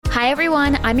Hi,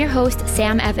 everyone. I'm your host,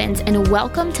 Sam Evans, and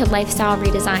welcome to Lifestyle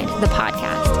Redesigned, the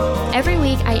podcast. Every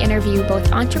week, I interview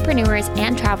both entrepreneurs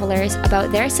and travelers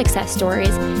about their success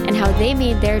stories and how they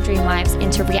made their dream lives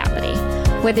into reality.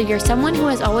 Whether you're someone who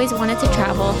has always wanted to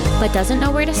travel but doesn't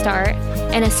know where to start,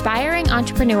 an aspiring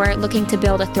entrepreneur looking to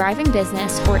build a thriving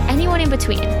business, or anyone in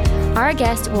between, our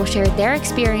guests will share their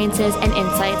experiences and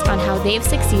insights on how they've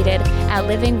succeeded at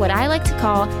living what I like to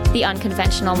call the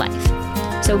unconventional life.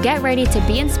 So get ready to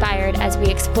be inspired as we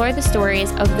explore the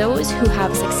stories of those who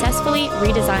have successfully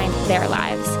redesigned their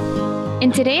lives.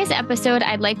 In today's episode,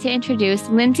 I'd like to introduce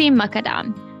Lindsay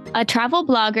Mukaddam, a travel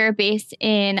blogger based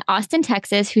in Austin,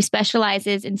 Texas, who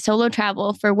specializes in solo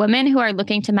travel for women who are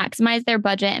looking to maximize their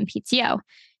budget and PTO.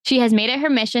 She has made it her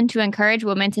mission to encourage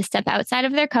women to step outside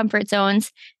of their comfort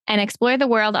zones and explore the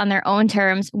world on their own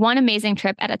terms, one amazing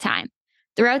trip at a time.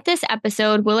 Throughout this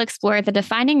episode, we'll explore the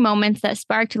defining moments that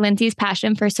sparked Lindsay's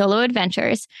passion for solo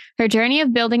adventures, her journey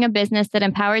of building a business that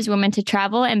empowers women to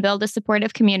travel and build a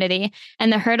supportive community,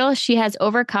 and the hurdles she has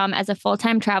overcome as a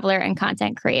full-time traveler and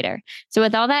content creator. So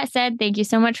with all that said, thank you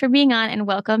so much for being on and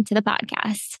welcome to the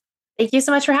podcast. Thank you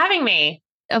so much for having me.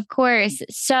 Of course.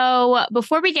 So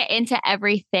before we get into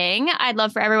everything, I'd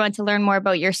love for everyone to learn more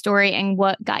about your story and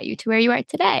what got you to where you are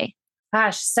today.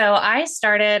 Gosh, so I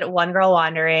started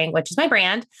OneGirlWandering, which is my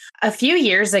brand, a few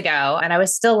years ago, and I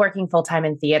was still working full-time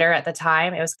in theater at the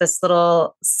time. It was this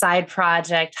little side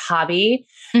project hobby,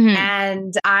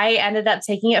 and I ended up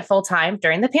taking it full-time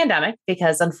during the pandemic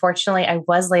because unfortunately I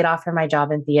was laid off from my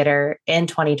job in theater in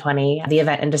 2020. The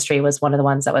event industry was one of the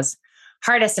ones that was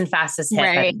hardest and fastest hit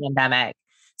by the pandemic.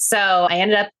 So I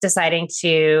ended up deciding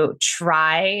to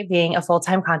try being a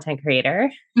full-time content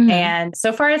creator. And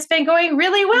so far it's been going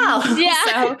really well. Yeah.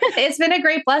 So it's been a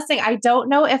great blessing. I don't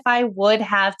know if I would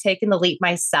have taken the leap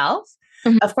myself.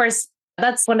 Of course,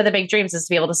 that's one of the big dreams is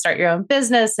to be able to start your own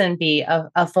business and be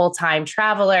a full-time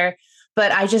traveler.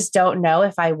 But I just don't know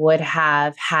if I would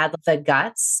have had the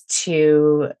guts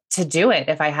to do it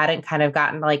if I hadn't kind of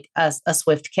gotten like a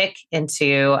swift kick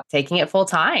into taking it full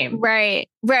time. Right.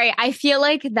 I feel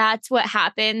like that's what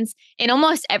happens in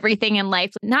almost everything in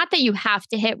life. Not that you have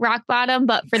to hit rock bottom,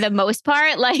 but for the most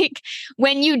part, like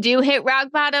when you do hit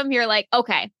rock bottom, you're like,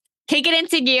 okay, kick it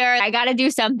into gear. I got to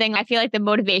do something. I feel like the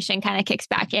motivation kind of kicks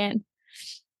back in.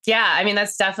 Yeah. I mean,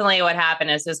 that's definitely what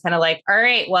happened is just kind of like, all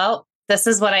right, well, this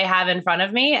is what I have in front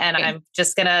of me, and I'm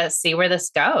just going to see where this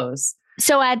goes.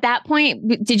 So at that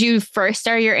point, did you first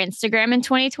start your Instagram in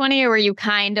 2020, or were you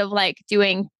kind of like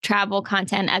doing travel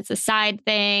content as a side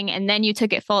thing and then you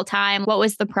took it full time? What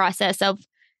was the process of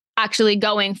actually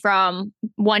going from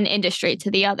one industry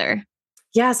to the other?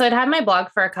 Yeah, so I'd had my blog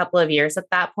for a couple of years at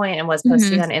that point and was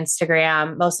posting on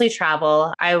Instagram, mostly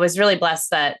travel. I was really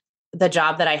blessed that the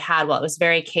job that I had, while it was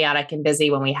very chaotic and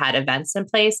busy when we had events in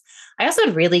place, I also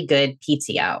had really good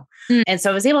PTO. And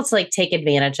so I was able to like take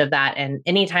advantage of that. And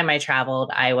anytime I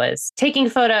traveled, I was taking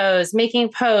photos,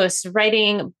 making posts,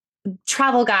 writing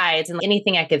travel guides and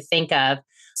anything I could think of.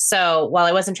 So while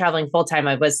I wasn't traveling full time,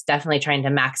 I was definitely trying to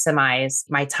maximize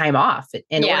my time off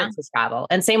in order to travel.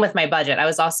 And same with my budget. I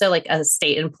was also like a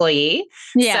state employee.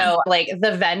 So like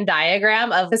the Venn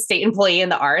diagram of a state employee in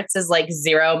the arts is like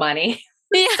zero money.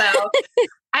 So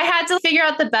I had to figure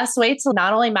out the best way to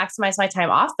not only maximize my time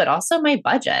off, but also my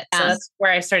budget. So that's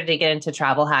where I started to get into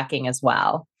travel hacking as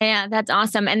well. Yeah, that's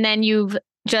awesome. And then you've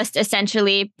just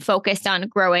essentially focused on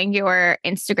growing your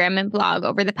Instagram and blog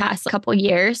over the past couple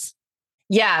years.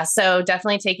 Yeah. So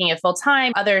definitely taking it full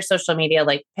time, other social media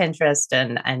like Pinterest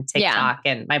and TikTok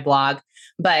and my blog.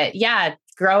 But yeah,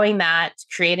 growing that,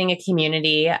 creating a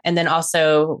community, and then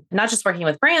also not just working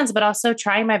with brands, but also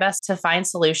trying my best to find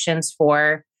solutions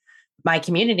for my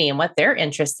community and what they're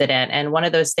interested in. And one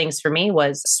of those things for me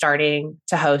was starting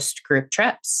to host group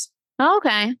trips.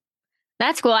 Okay.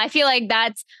 That's cool. I feel like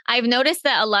I've noticed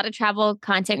that a lot of travel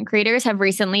content creators have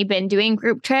recently been doing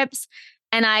group trips.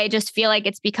 And I just feel like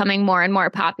it's becoming more and more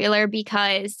popular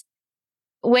because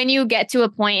when you get to a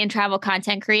point in travel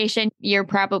content creation, you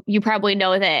probably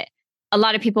know that a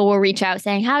lot of people will reach out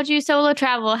saying, how'd you solo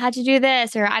travel? How'd you do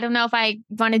this? Or I don't know if I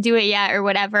want to do it yet or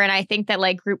whatever. And I think that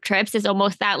like group trips is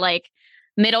almost that like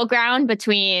middle ground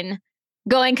between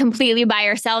going completely by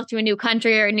yourself to a new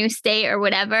country or a new state or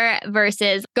whatever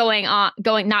versus not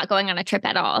going on a trip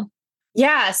at all.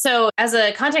 Yeah. So as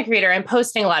a content creator, I'm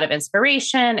posting a lot of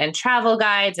inspiration and travel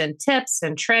guides and tips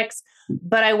and tricks,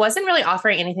 but I wasn't really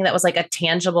offering anything that was like a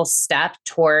tangible step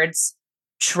towards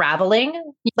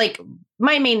traveling. Like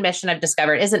my main mission I've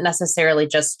discovered isn't necessarily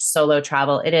just solo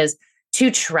travel. It is to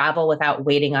travel without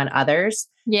waiting on others.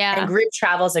 Yeah. And group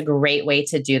travel is a great way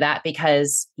to do that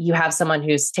because you have someone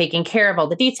who's taking care of all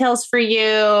the details for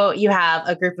you. You have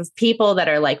a group of people that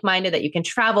are like-minded that you can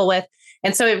travel with.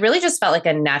 And so it really just felt like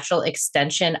a natural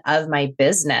extension of my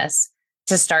business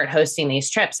to start hosting these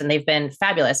trips. And they've been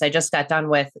fabulous. I just got done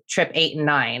with trip 8 and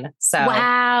 9. So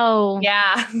wow.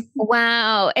 yeah.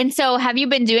 Wow. And so have you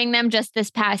been doing them just this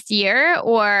past year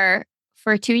or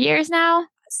for 2 years now?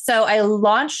 So I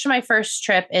launched my first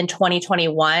trip in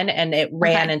 2021 and it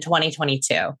ran in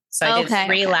 2022. So I did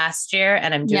 3 last year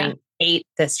and I'm doing 8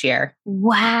 this year.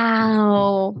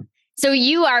 Wow. So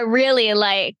you are really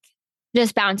like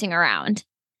just bouncing around.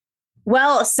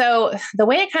 Well, so the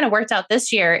way it kind of worked out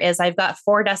this year is I've got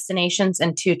 4 destinations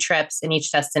and 2 trips in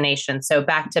each destination. So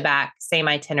back to back, same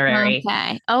itinerary.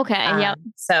 Okay. Yep.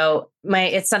 So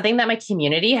it's something that my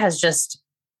community has just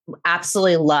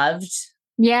absolutely loved.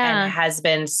 Yeah. And has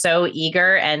been so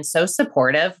eager and so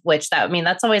supportive,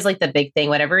 that's always like the big thing.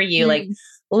 Whenever you like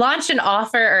launch an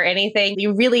offer or anything,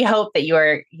 you really hope that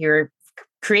you're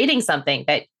creating something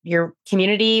that your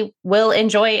community will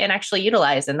enjoy and actually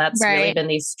utilize. And that's really been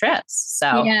these trips.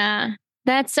 So yeah,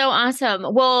 that's so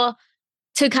awesome. Well,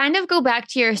 to kind of go back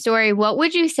to your story, what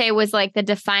would you say was like the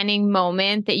defining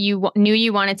moment that you knew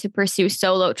you wanted to pursue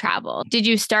solo travel? Did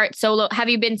you start solo? Have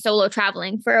you been solo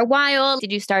traveling for a while?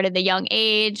 Did you start at a young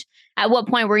age? At what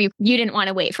point were you didn't want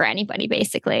to wait for anybody,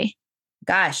 basically?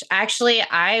 Gosh, actually,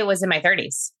 I was in my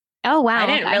 30s. Oh, wow. I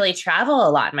didn't really travel a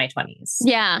lot in my 20s.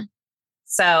 Yeah.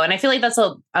 So, and I feel like that's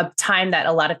a time that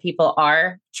a lot of people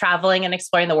are traveling and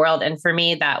exploring the world. And for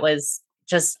me, that was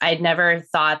I'd never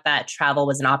thought that travel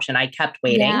was an option. I kept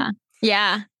waiting.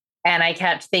 Yeah. And I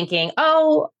kept thinking,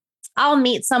 oh, I'll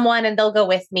meet someone and they'll go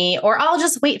with me, or I'll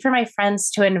just wait for my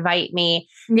friends to invite me.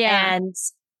 Yeah. And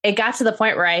it got to the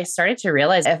point where I started to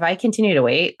realize if I continue to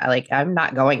wait, I'm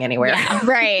not going anywhere. Yeah,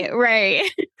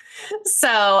 right.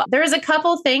 So there was a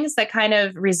couple things that kind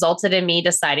of resulted in me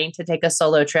deciding to take a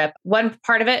solo trip. One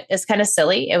part of it is kind of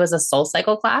silly. It was a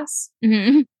SoulCycle class.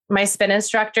 Mm-hmm. My spin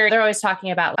instructor, they're always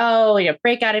talking about,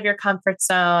 break out of your comfort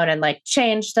zone and like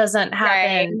change doesn't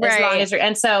happen as long as you're.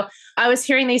 And so I was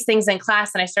hearing these things in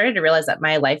class and I started to realize that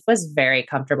my life was very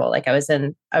comfortable. Like I was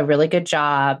in a really good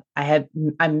job. I'm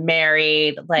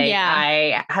married.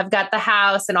 I have got the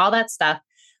house and all that stuff,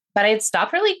 but I had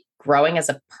stopped really growing as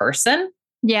a person.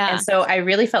 Yeah. And so I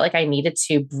really felt like I needed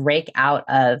to break out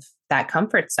of that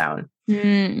comfort zone.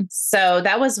 Mm. So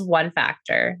that was one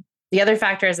factor. The other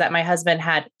factor is that my husband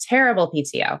had terrible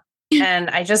PTO. And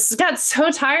I just got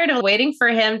so tired of waiting for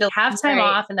him to have time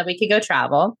off and that we could go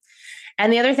travel.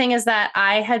 And the other thing is that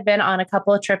I had been on a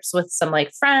couple of trips with some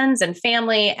like friends and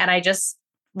family. And I just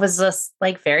was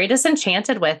like very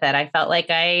disenchanted with it. I felt like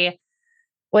I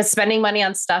was spending money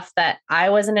on stuff that I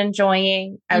wasn't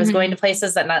enjoying. I was going to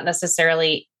places that not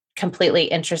necessarily completely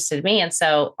interested me. And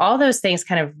so all those things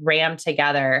kind of rammed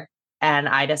together. And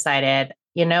I decided,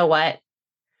 you know what?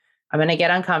 I'm going to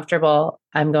get uncomfortable.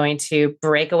 I'm going to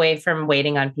break away from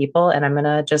waiting on people and I'm going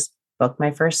to just book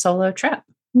my first solo trip.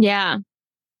 Yeah.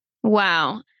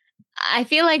 Wow. I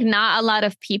feel like not a lot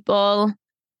of people,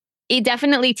 it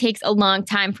definitely takes a long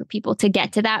time for people to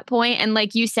get to that point. And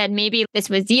like you said, maybe this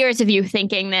was years of you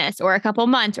thinking this or a couple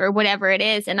months or whatever it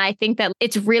is. And I think that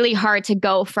it's really hard to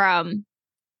go from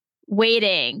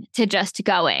waiting to just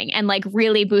going and like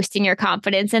really boosting your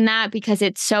confidence in that because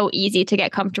it's so easy to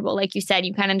get comfortable. Like you said,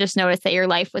 you kind of just noticed that your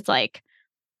life was like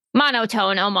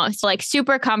monotone almost, like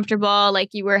super comfortable,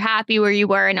 like you were happy where you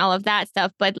were and all of that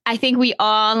stuff. But I think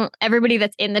everybody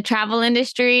that's in the travel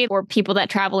industry or people that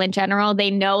travel in general,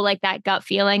 they know like that gut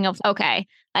feeling of, okay,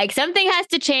 like something has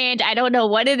to change. I don't know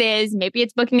what it is. Maybe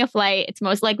it's booking a flight. It's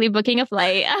most likely booking a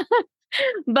flight.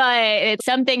 But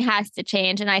something has to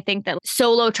change. And I think that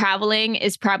solo traveling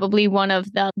is probably one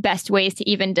of the best ways to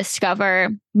even discover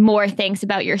more things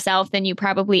about yourself than you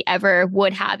probably ever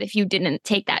would have if you didn't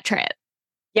take that trip.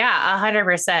 Yeah,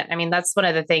 100%. I mean, that's one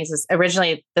of the things is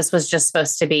originally this was just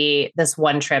supposed to be this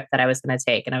one trip that I was going to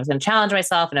take and I was going to challenge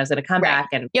myself and I was going to come back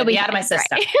and be out of my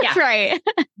system. Right. Yeah. Right.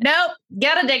 Nope.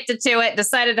 Got addicted to it.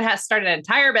 Decided to start an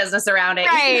entire business around it.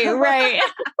 Right.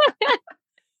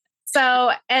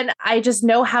 So, and I just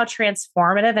know how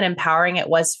transformative and empowering it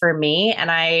was for me.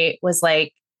 And I was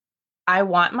like, I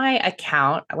want my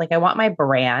account, like I want my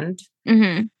brand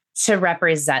to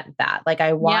represent that. Like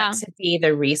I want to be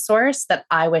the resource that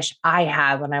I wish I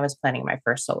had when I was planning my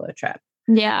first solo trip.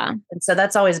 Yeah. And so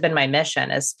that's always been my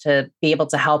mission is to be able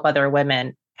to help other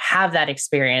women have that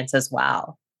experience as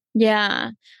well.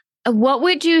 Yeah. What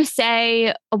would you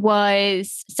say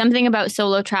was something about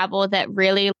solo travel that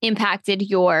really impacted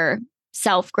your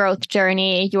self-growth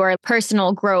journey, your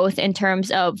personal growth in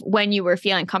terms of when you were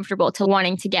feeling comfortable to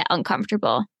wanting to get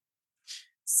uncomfortable?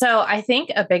 So I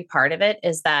think a big part of it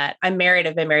is that I'm married.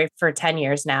 I've been married for 10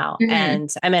 years now,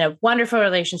 and I'm in a wonderful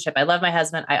relationship. I love my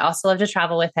husband. I also love to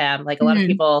travel with him. Like a lot of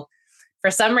people, for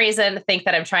some reason, think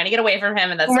that I'm trying to get away from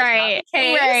him, and that's like not the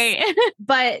case. Right.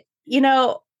 But,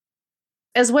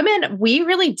 as women, we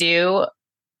really do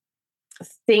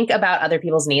think about other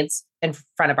people's needs in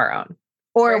front of our own.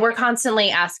 Or we're constantly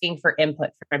asking for input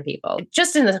from people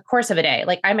just in the course of a day.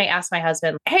 Like I might ask my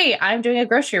husband, hey, I'm doing a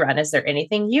grocery run. Is there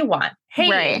anything you want?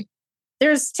 Hey,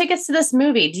 there's tickets to this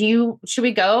movie. Should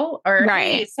we go? Or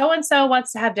hey, so-and-so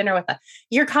wants to have dinner with us.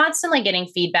 You're constantly getting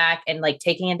feedback and like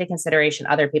taking into consideration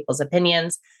other people's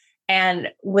opinions.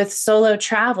 And with solo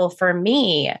travel for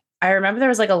me, I remember there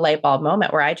was like a light bulb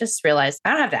moment where I just realized I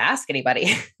don't have to ask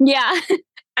anybody. Yeah.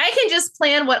 I can just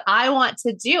plan what I want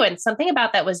to do. And something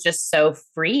about that was just so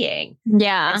freeing.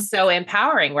 Yeah. And so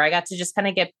empowering, where I got to just kind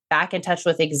of get back in touch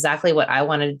with exactly what I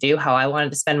wanted to do, how I wanted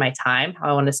to spend my time, how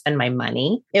I wanted to spend my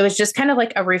money. It was just kind of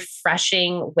like a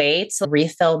refreshing way to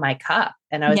refill my cup.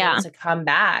 And I was able to come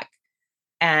back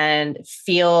and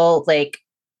feel like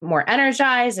more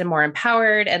energized and more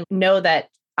empowered and know that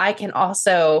I can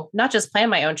also not just plan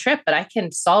my own trip, but I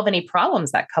can solve any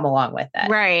problems that come along with it.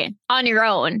 Right. On your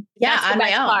own. Yeah. That's on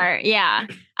my own. Part. Yeah.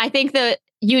 I think that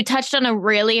you touched on a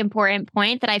really important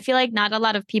point that I feel like not a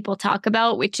lot of people talk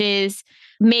about, which is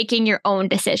making your own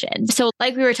decisions. So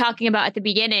like we were talking about at the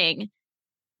beginning,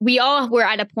 we all were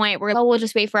at a point where, we'll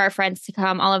just wait for our friends to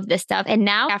come, all of this stuff. And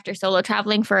now after solo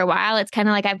traveling for a while, it's kind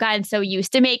of like I've gotten so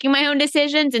used to making my own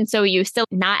decisions and so used to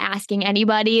not asking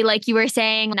anybody, like you were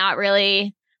saying, not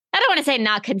really. I don't want to say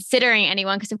not considering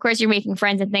anyone, because of course you're making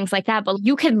friends and things like that, but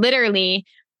you could literally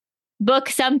book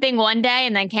something one day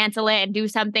and then cancel it and do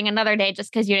something another day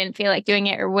just because you didn't feel like doing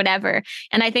it or whatever.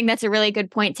 And I think that's a really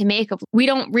good point to make. We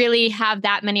don't really have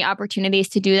that many opportunities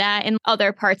to do that in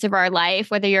other parts of our life,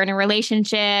 whether you're in a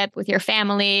relationship, with your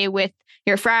family, with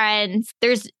your friends.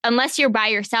 Unless you're by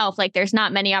yourself, like there's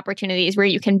not many opportunities where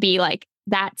you can be like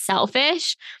that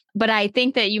selfish. But I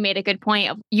think that you made a good point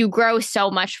of you grow so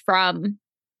much from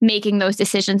making those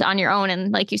decisions on your own.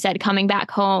 And like you said, coming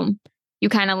back home, you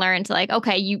kind of learn to like,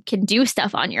 okay, you can do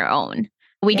stuff on your own.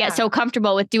 We get so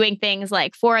comfortable with doing things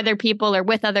like for other people or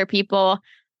with other people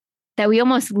that we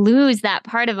almost lose that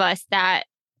part of us that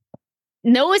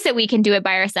knows that we can do it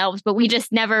by ourselves, but we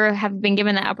just never have been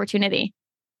given that opportunity.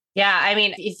 Yeah. I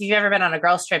mean, if you've ever been on a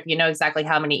girls trip, you know exactly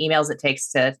how many emails it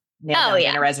takes to nail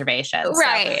down a reservation.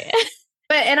 Right.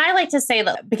 So, and I like to say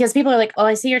that because people are like, oh,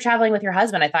 I see you're traveling with your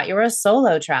husband. I thought you were a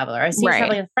solo traveler. I see you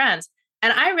traveling with friends.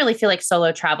 And I really feel like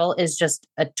solo travel is just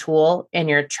a tool in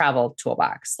your travel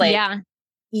toolbox. Like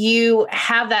you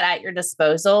have that at your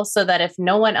disposal so that if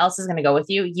no one else is going to go with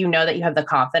you, you know that you have the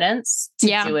confidence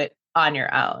to do it on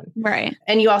your own. Right.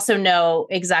 And you also know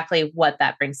exactly what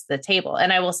that brings to the table.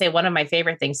 And I will say one of my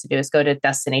favorite things to do is go to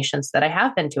destinations that I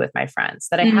have been to with my friends,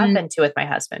 that I have been to with my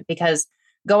husband, because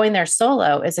going there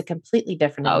solo is a completely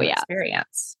different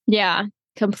experience. Yeah,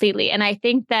 completely. And I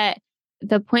think that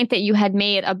the point that you had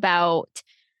made about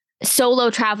solo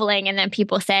traveling and then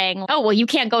people saying, oh, well, you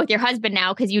can't go with your husband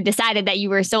now because you decided that you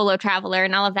were a solo traveler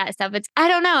and all of that stuff. I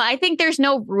don't know. I think there's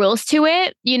no rules to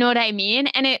it. You know what I mean?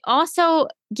 And it also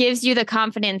gives you the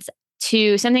confidence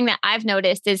to something that I've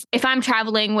noticed is if I'm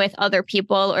traveling with other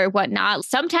people or whatnot,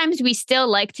 sometimes we still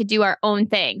like to do our own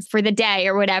things for the day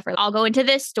or whatever. I'll go into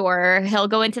this store, or he'll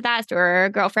go into that store, or a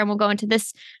girlfriend will go into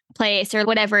this place or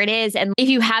whatever it is. And if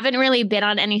you haven't really been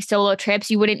on any solo trips,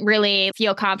 you wouldn't really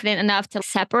feel confident enough to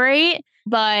separate.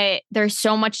 But there's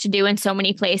so much to do in so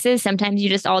many places. Sometimes you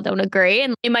just all don't agree.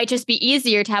 And it might just be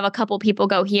easier to have a couple people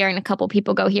go here and a couple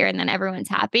people go here and then everyone's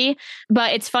happy.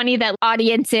 But it's funny that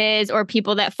audiences or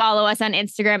people that follow us on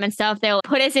Instagram and stuff, they'll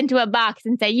put us into a box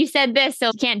and say, you said this,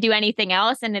 so you can't do anything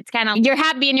else. And it's kind of, you're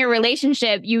happy in your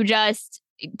relationship. You just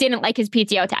didn't like his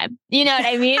PTO time. You know what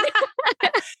I mean?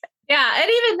 Yeah.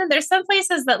 And even then there's some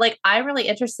places that like I'm really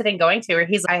interested in going to where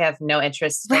I have no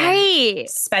interest in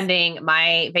spending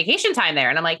my vacation time there.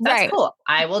 And I'm like, that's cool.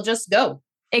 I will just go.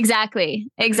 Exactly.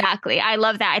 I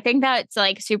love that. I think that's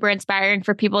like super inspiring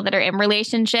for people that are in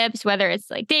relationships, whether it's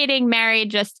like dating,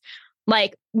 married, just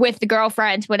like with the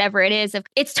girlfriends, whatever it is.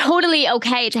 It's totally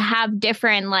okay to have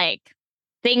different like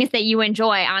things that you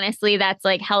enjoy. Honestly, that's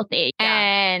like healthy.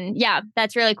 And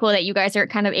that's really cool that you guys are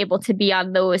kind of able to be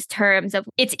on those terms of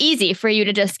it's easy for you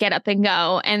to just get up and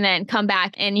go and then come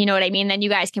back. And you know what I mean? Then you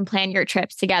guys can plan your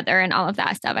trips together and all of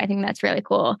that stuff. I think that's really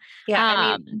cool. Yeah.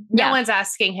 I mean, no one's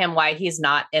asking him why he's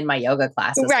not in my yoga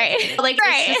classes. Right. Like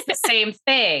it's just the same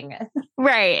thing.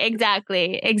 Right.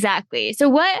 Exactly. So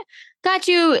what got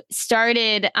you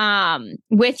started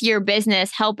with your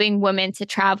business helping women to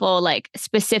travel, like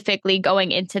specifically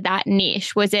going into that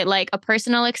niche? Was it like a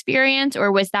personal experience,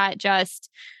 or was that just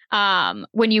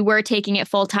when you were taking it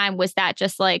full time, was that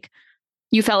just like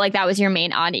you felt like that was your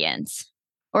main audience,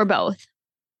 or both?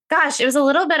 Gosh, it was a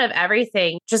little bit of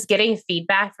everything. Just getting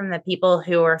feedback from the people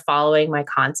who were following my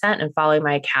content and following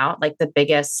my account. Like the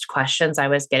biggest questions I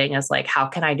was getting is like, how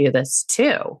can I do this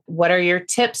too? What are your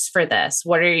tips for this?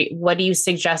 What do you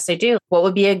suggest I do? What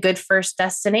would be a good first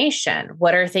destination?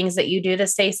 What are things that you do to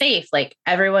stay safe? Like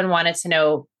everyone wanted to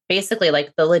know basically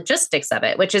like the logistics of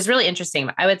it, which is really interesting.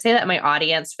 I would say that my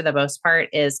audience for the most part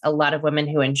is a lot of women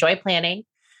who enjoy planning,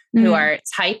 who are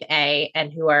type A,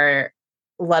 and who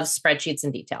love spreadsheets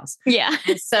and details. Yeah.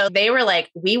 And so they were like,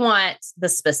 we want the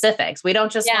specifics. We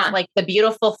don't just want like the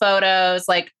beautiful photos,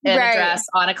 like in a dress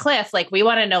on a cliff. Like we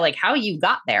want to know like how you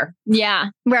got there. Yeah.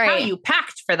 Right. How you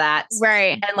packed for that.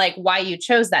 Right. And like why you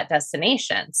chose that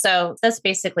destination. So that's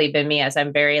basically been me, as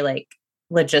I'm very like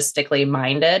logistically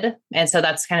minded. And so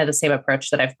that's kind of the same approach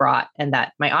that I've brought and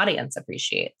that my audience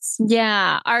appreciates.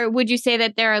 Yeah. Would you say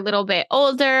that they're a little bit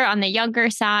older, on the younger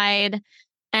side?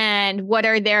 And what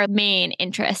are their main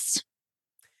interests?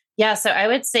 Yeah, so I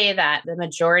would say that the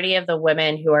majority of the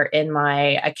women who are in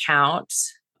my account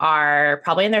are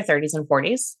probably in their 30s and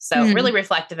 40s. So really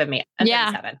reflective of me. I'm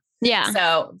 37. Yeah.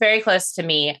 So very close to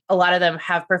me. A lot of them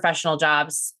have professional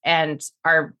jobs and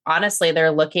are honestly, they're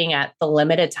looking at the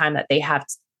limited time that they have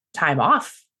time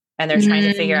off. And they're trying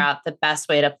to figure out the best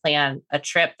way to plan a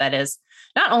trip that is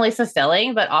not only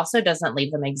fulfilling, but also doesn't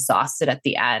leave them exhausted at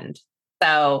the end.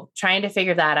 So trying to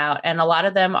figure that out. And a lot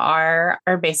of them are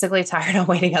basically tired of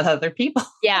waiting on other people.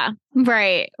 Yeah.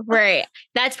 Right. Right.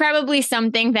 That's probably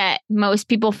something that most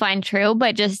people find true,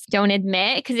 but just don't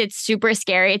admit, because it's super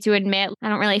scary to admit. I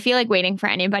don't really feel like waiting for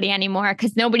anybody anymore,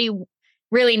 because nobody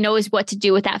really knows what to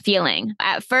do with that feeling.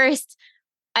 At first,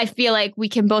 I feel like we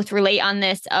can both relate on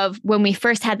this of when we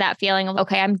first had that feeling of,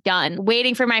 okay, I'm done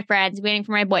waiting for my friends, waiting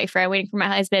for my boyfriend, waiting for my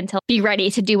husband to be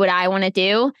ready to do what I want to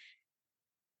do.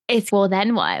 It's, well,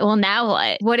 then what? Well, now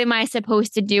what? What am I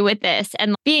supposed to do with this?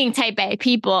 And being type A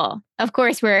people, of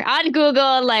course, we're on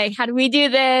Google, like, how do we do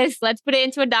this? Let's put it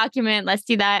into a document. Let's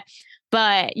do that.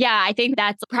 But yeah, I think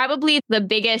that's probably the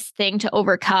biggest thing to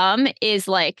overcome is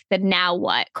like the now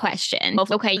what question.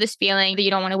 Okay, this feeling that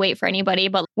you don't want to wait for anybody,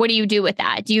 but what do you do with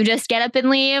that? Do you just get up and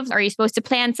leave? Are you supposed to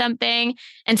plan something?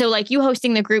 And so like you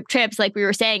hosting the group trips, like we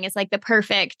were saying, is like the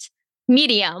perfect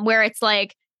medium where it's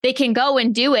like, they can go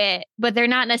and do it, but they're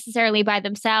not necessarily by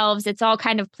themselves. It's all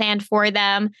kind of planned for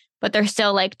them, but they're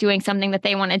still like doing something that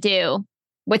they want to do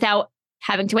without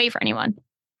having to wait for anyone.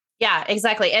 Yeah,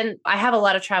 exactly. And I have a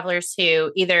lot of travelers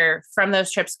who either from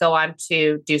those trips go on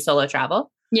to do solo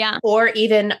travel. Yeah. Or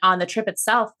even on the trip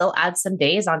itself, they'll add some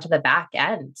days onto the back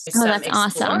end. Oh, that's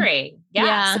awesome.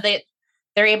 Yeah. So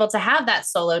they're able to have that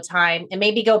solo time and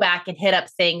maybe go back and hit up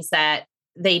things that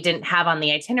they didn't have on the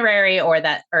itinerary or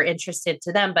that are interested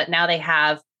to them. But now they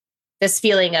have this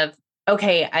feeling of,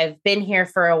 okay, I've been here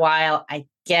for a while. I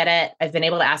get it. I've been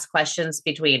able to ask questions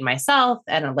between myself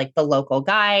and like the local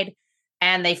guide.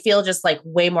 And they feel just like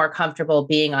way more comfortable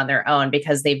being on their own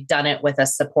because they've done it with a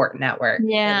support network,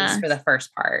 at least for the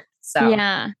first part. So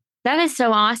yeah, that is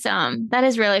so awesome. That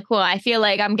is really cool. I feel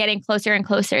like I'm getting closer and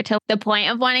closer to the point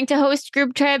of wanting to host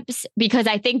group trips because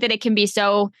I think that it can be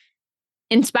so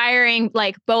inspiring,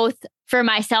 like both for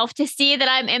myself to see that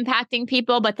I'm impacting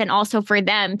people, but then also for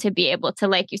them to be able to,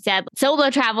 like you said, solo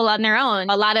travel on their own.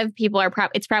 A lot of people are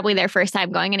it's probably their first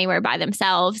time going anywhere by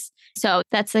themselves. So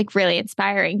that's like really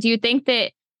inspiring. Do you think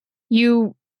that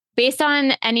you, based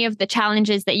on any of the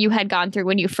challenges that you had gone through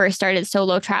when you first started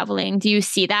solo traveling, do you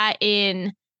see that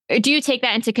do you take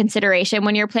that into consideration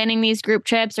when you're planning these group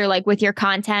trips or like with your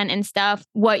content and stuff,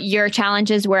 what your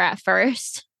challenges were at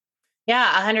first?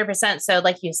 Yeah, 100%. So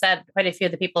like you said, quite a few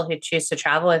of the people who choose to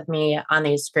travel with me on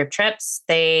these group trips,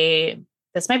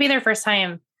 this might be their first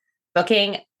time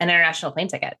booking an international plane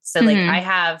ticket. So like I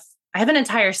have an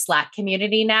entire Slack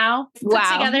community now put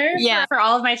together for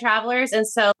all of my travelers. And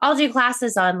so I'll do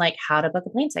classes on like how to book a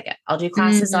plane ticket. I'll do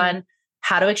classes on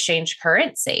how to exchange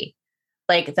currency,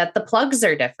 like that the plugs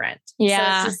are different.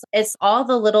 Yeah. So it's all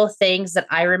the little things that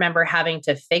I remember having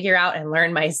to figure out and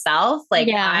learn myself. Like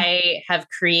I have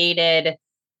created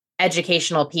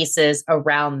educational pieces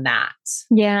around that.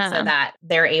 Yeah. So that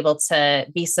they're able to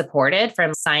be supported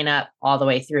from sign up all the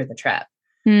way through the trip.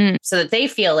 So that they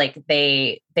feel like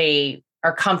they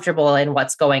are comfortable in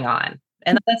what's going on.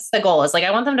 And that's the goal is like,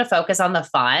 I want them to focus on the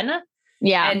fun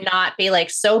Yeah. and not be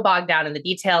like so bogged down in the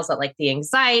details that like the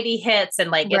anxiety hits and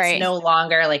like it's no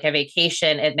longer like a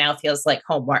vacation. It now feels like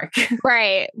homework.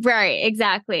 Right.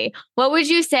 Exactly. What would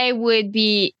you say would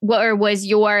be what was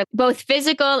your both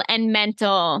physical and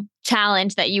mental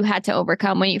challenge that you had to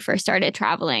overcome when you first started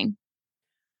traveling?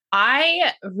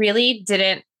 I really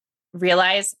didn't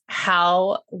realize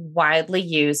how widely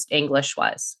used English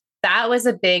was. That was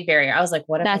a big barrier. I was like,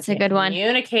 what if That's I a can't good one.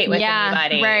 communicate with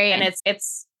anybody? Right. And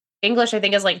it's English, I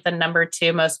think, is like the number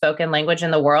 2 most spoken language in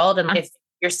the world. And if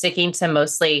you're sticking to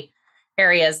mostly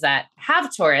areas that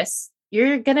have tourists,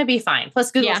 you're going to be fine.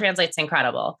 Plus Google Translate's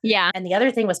incredible. Yeah. And the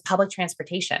other thing was public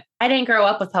transportation. I didn't grow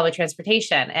up with public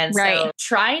transportation. And so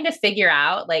trying to figure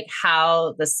out like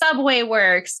how the subway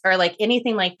works or like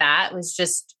anything like that was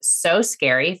just so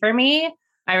scary for me.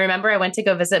 I remember I went to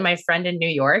go visit my friend in New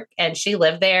York and she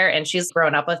lived there and she's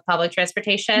grown up with public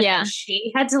transportation. Yeah. And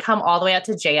she had to come all the way out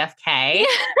to JFK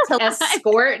to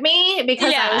escort me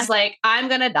because I was like, I'm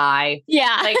going to die.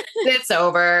 Yeah. Like it's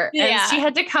over. And she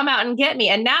had to come out and get me.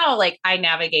 And now like I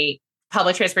navigate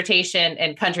public transportation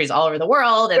in countries all over the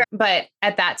world. But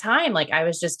at that time, like I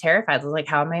was just terrified. I was like,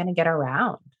 how am I going to get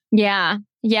around? Yeah.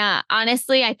 Yeah.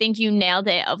 Honestly, I think you nailed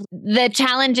it of the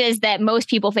challenges that most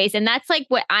people face. And that's like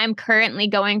what I'm currently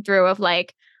going through of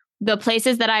like the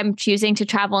places that I'm choosing to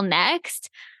travel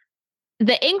next.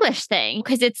 The English thing,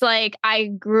 because it's like I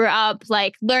grew up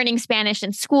like learning Spanish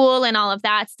in school and all of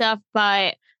that stuff,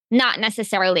 but not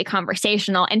necessarily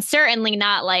conversational and certainly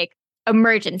not like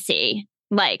emergency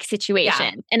like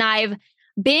situation. Yeah. And I've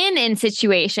been in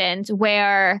situations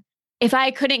where if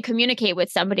I couldn't communicate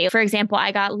with somebody, for example,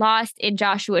 I got lost in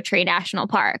Joshua Tree National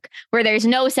Park where there's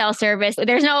no cell service,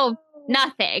 there's no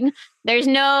nothing.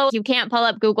 You can't pull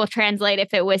up Google Translate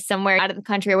if it was somewhere out of the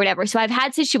country or whatever. So I've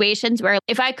had situations where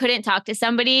if I couldn't talk to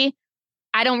somebody,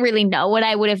 I don't really know what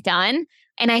I would have done.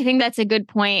 And I think that's a good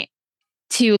point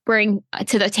to bring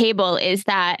to the table is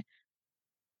that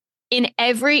in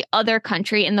every other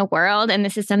country in the world, and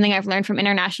this is something I've learned from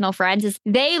international friends, is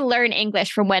they learn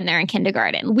English from when they're in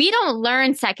kindergarten. We don't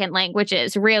learn second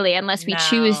languages really unless we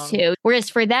choose to. Whereas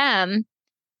for them,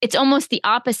 it's almost the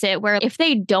opposite, where if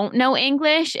they don't know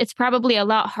English, it's probably a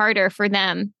lot harder for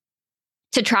them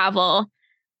to travel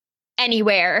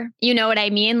anywhere. You know what I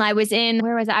mean? I was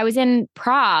in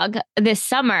Prague this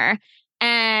summer,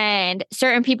 and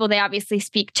certain people, they obviously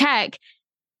speak Czech.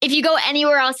 If you go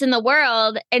anywhere else in the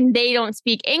world and they don't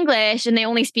speak English and they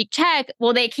only speak Czech,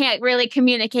 well, they can't really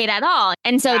communicate at all.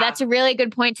 And so that's a really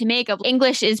good point to make of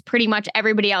English is pretty much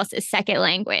everybody else's second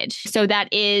language. So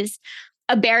that is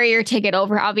a barrier to get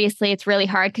over. Obviously, it's really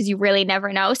hard because you really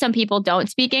never know. Some people don't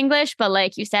speak English, but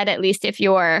like you said, at least if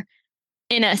you're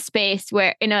in a space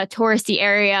where in a touristy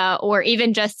area or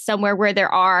even just somewhere where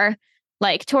there are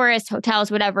like tourists, hotels,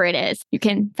 whatever it is, you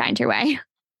can find your way.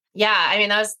 Yeah. I mean,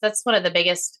 that's one of the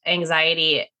biggest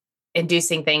anxiety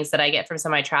inducing things that I get from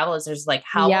some of my travel is there's like,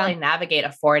 how will I navigate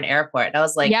a foreign airport? And I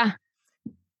was like,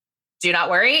 do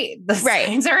not worry. The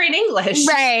signs are in English.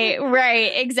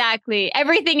 Right. Exactly.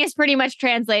 Everything is pretty much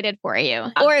translated for you.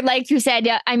 Or like you said,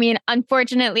 I mean,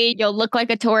 unfortunately, you'll look like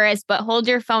a tourist, but hold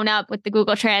your phone up with the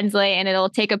Google Translate and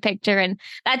it'll take a picture. And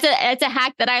that's a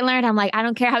hack that I learned. I'm like, I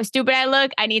don't care how stupid I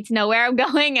look. I need to know where I'm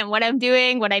going and what I'm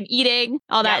doing, what I'm eating,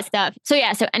 all that stuff. So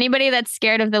so anybody that's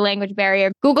scared of the language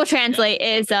barrier, Google Translate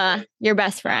is your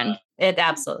best friend. It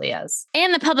absolutely is.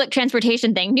 And the public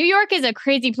transportation thing. New York is a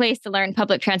crazy place to learn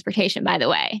public transportation, by the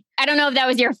way. I don't know if that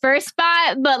was your first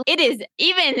spot, but it is.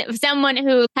 Even someone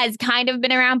who has kind of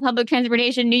been around public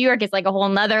transportation, New York is like a whole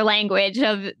nother language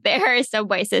of their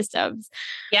subway systems.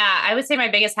 Yeah, I would say my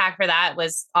biggest hack for that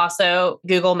was also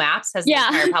Google Maps has the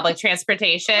entire public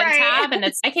transportation tab.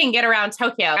 And I can get around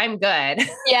Tokyo. I'm good.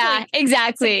 Yeah,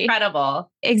 exactly. It's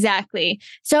incredible. Exactly.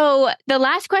 So the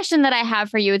last question that I have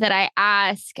for you that I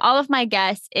ask all of my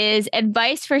guests is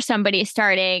advice for somebody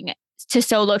starting to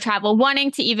solo travel, wanting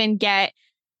to even get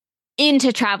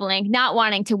into traveling, not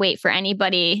wanting to wait for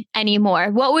anybody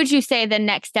anymore. What would you say the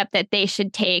next step that they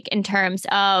should take in terms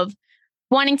of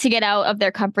wanting to get out of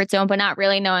their comfort zone, but not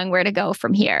really knowing where to go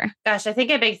from here? Gosh, I think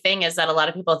a big thing is that a lot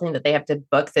of people think that they have to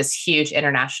book this huge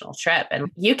international trip, and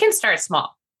you can start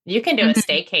small. You can do a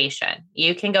staycation.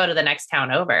 You can go to the next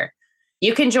town over.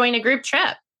 You can join a group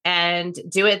trip and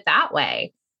do it that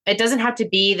way. It doesn't have to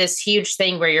be this huge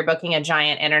thing where you're booking a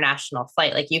giant international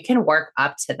flight. Like you can work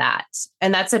up to that.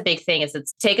 And that's a big thing is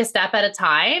it's take a step at a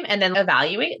time and then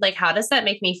evaluate, like, how does that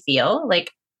make me feel?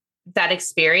 Like that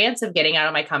experience of getting out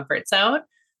of my comfort zone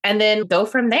and then go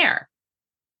from there.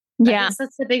 Yeah. I guess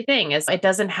that's the big thing is it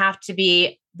doesn't have to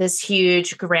be this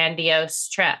huge, grandiose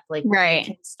trip. Like you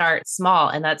can start small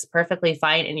and that's perfectly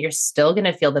fine. And you're still going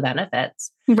to feel the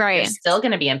benefits. You're still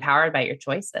going to be empowered by your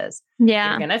choices.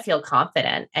 You're going to feel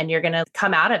confident and you're going to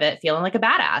come out of it feeling like a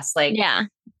badass. Like,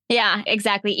 yeah,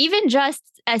 exactly. Even just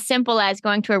as simple as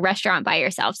going to a restaurant by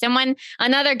yourself.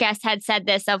 Another guest had said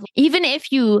this of even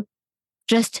if you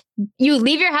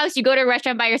leave your house, you go to a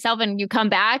restaurant by yourself and you come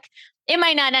back, it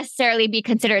might not necessarily be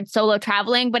considered solo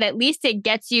traveling, but at least it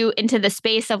gets you into the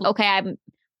space of, okay, I'm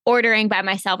ordering by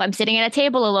myself. I'm sitting at a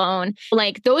table alone.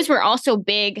 Like those were also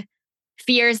big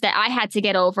fears that I had to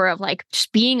get over of like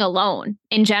just being alone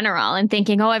in general and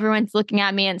thinking, oh, everyone's looking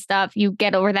at me and stuff. You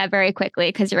get over that very quickly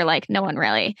because you're like, no one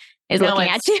really is looking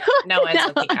at you. No one's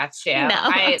looking at you.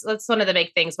 That's one of the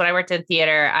big things. When I worked in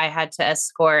theater, I had to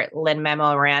escort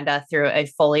Lin-Manuel Miranda through a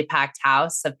fully packed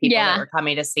house of people that were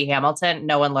coming to see Hamilton.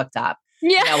 No one looked up.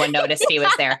 No one noticed he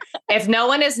was there. If no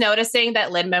one is noticing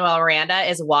that Lin-Manuel Miranda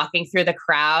is walking through the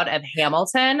crowd of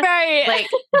Hamilton, like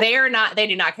they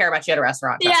do not care about you at a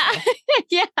restaurant.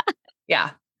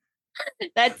 Yeah.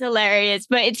 That's hilarious,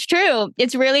 but it's true.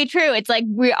 It's really true. It's like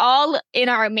we're all in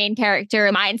our main character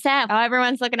mindset. Oh,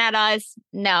 everyone's looking at us.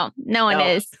 No one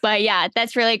is. But yeah,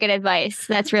 that's really good advice.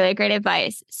 That's really great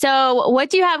advice. So what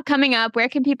do you have coming up? Where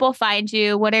can people find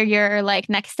you? What are your like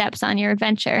next steps on your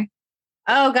adventure?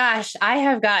 Oh gosh, I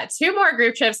have got 2 more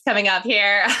group trips coming up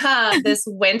here. This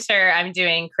winter, I'm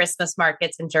doing Christmas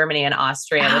markets in Germany and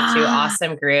Austria with 2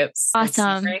 awesome groups. Awesome.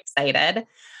 I'm super excited.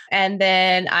 And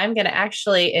then I'm going to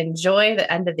actually enjoy the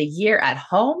end of the year at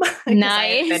home.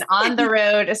 Nice. I've been on the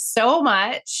road so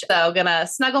much. So going to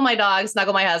snuggle my dog,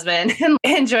 snuggle my husband, and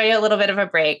enjoy a little bit of a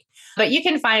break. But you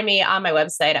can find me on my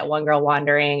website at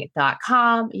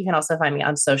OneGirlWandering.com. You can also find me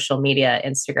on social media,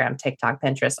 Instagram, TikTok,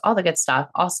 Pinterest, all the good stuff.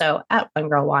 Also at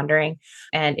OneGirlWandering.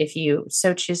 And if you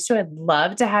so choose to, I'd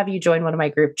love to have you join one of my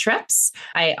group trips.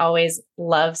 I always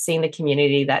love seeing the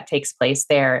community that takes place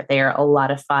there. They are a lot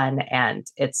of fun. And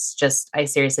it's just, I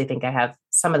seriously think I have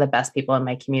some of the best people in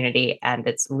my community. And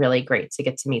it's really great to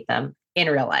get to meet them in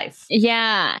real life.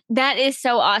 Yeah, that is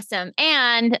so awesome.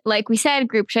 And like we said,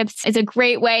 group trips is a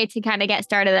great way to kind of get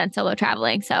started on solo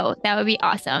traveling. So that would be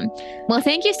awesome. Well,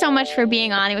 thank you so much for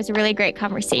being on. It was a really great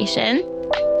conversation.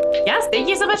 Yes, thank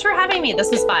you so much for having me. This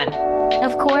was fun.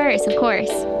 Of course, of course.